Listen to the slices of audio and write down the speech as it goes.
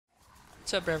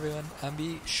What's up everyone, I'll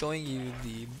be showing you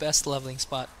the best leveling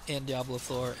spot in Diablo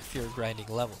 4 if you're grinding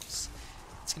levels.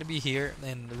 It's going to be here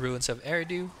in the ruins of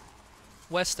Eridu,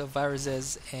 west of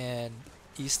Virazes and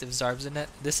east of Zarbzanet.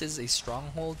 This is a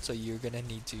stronghold, so you're going to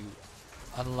need to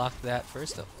unlock that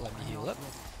first. Oh, let me heal up.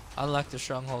 Unlock the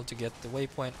stronghold to get the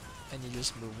waypoint, and you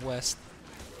just move west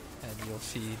and you'll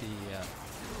see the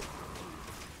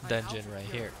dungeon right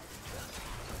here.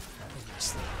 And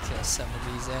just kill some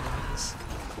of these enemies.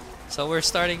 So we're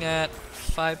starting at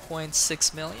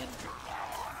 5.6 million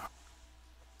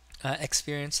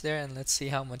experience there, and let's see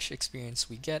how much experience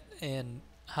we get and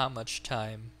how much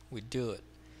time we do it.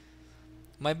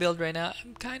 My build right now,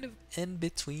 I'm kind of in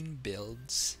between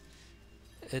builds.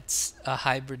 It's a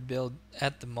hybrid build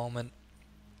at the moment.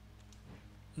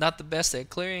 Not the best at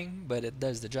clearing, but it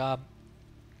does the job.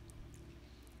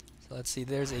 So let's see,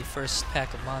 there's a first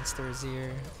pack of monsters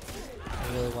here. I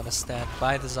really want to stand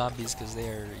by the zombies because they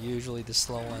are usually the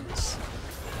slow ones.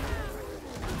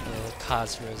 The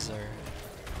Khazras are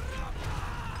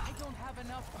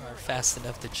fast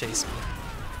enough to chase me.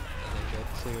 And they get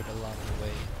cleared along the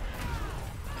way.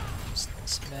 Just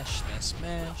smash, smash,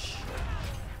 smash.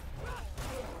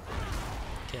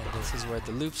 Okay, this is where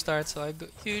the loop starts, so I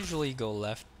usually go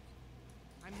left.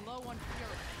 I'm low on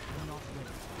fury.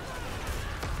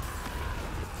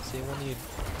 See, when you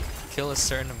kill a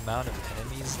certain amount of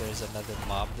enemies, there's another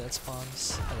mob that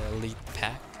spawns, an elite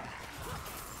pack.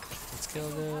 Let's kill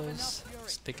those.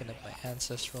 Just picking up my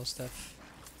ancestral stuff,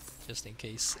 just in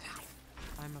case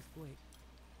I'm afraid.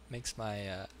 makes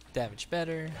my damage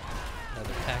better.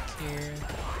 Another pack here.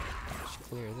 Just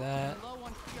clear that. Low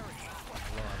on fury.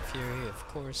 Low on fury, of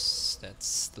course.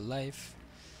 That's the life.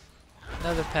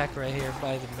 Another pack right here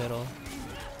by the middle.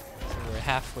 So we're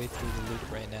halfway through the loop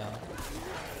right now.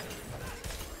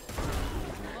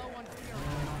 Low on fury.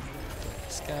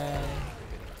 This guy.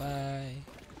 Goodbye.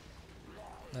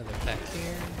 Another pack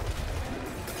here.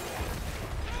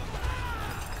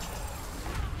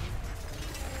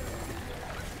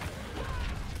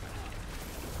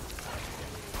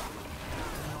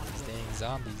 Dang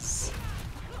zombies.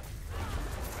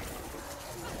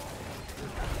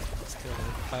 Let's kill the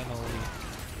final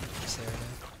this area.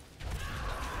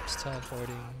 Just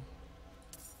teleporting.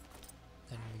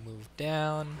 Then we move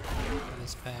down to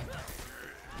this pack.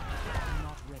 I'm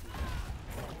not ready.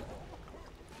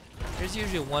 There's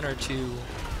usually one or two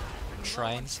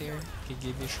shrines here. Can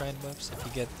give you shrine buffs if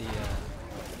you get the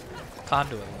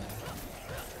conduit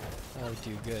one. That would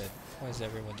do good. Why is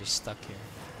everyone just stuck here?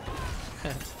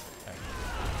 Alright,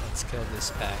 let's kill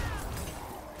this pack.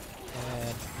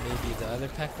 And maybe the other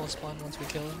pack will spawn once we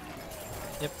kill him.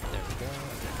 Yep, there we go.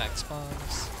 The pack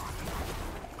spawns.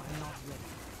 I'm not ready.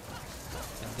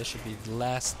 And this should be the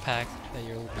last pack that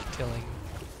you'll be killing.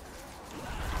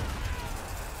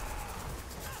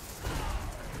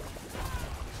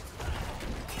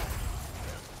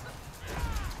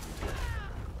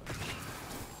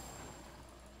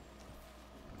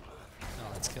 Now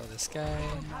let's kill this guy.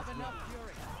 Have enough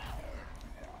fury.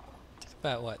 Took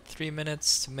about what, 3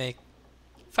 minutes to make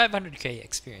 500k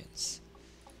experience.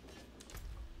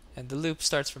 And the loop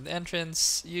starts from the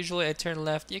entrance. Usually I turn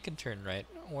left, you can turn right,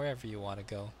 wherever you want to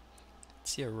go.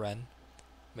 It's your run.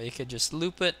 But you could just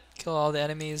loop it, kill all the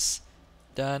enemies,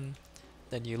 done.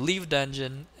 Then you leave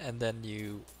dungeon, and then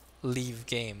you leave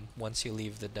game once you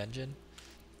leave the dungeon.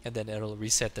 And then it'll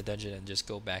reset the dungeon and just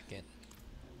go back in.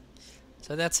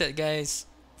 So that's it guys.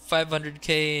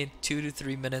 500k, 2 to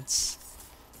 3 minutes.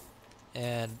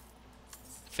 And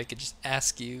if I could just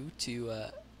ask you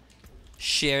to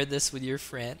share this with your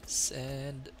friends,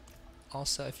 and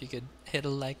also if you could hit a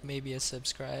like, maybe a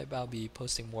subscribe. I'll be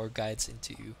posting more guides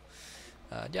into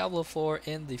Diablo 4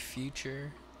 in the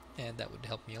future, and that would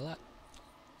help me a lot.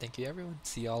 Thank you everyone.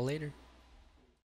 See y'all later.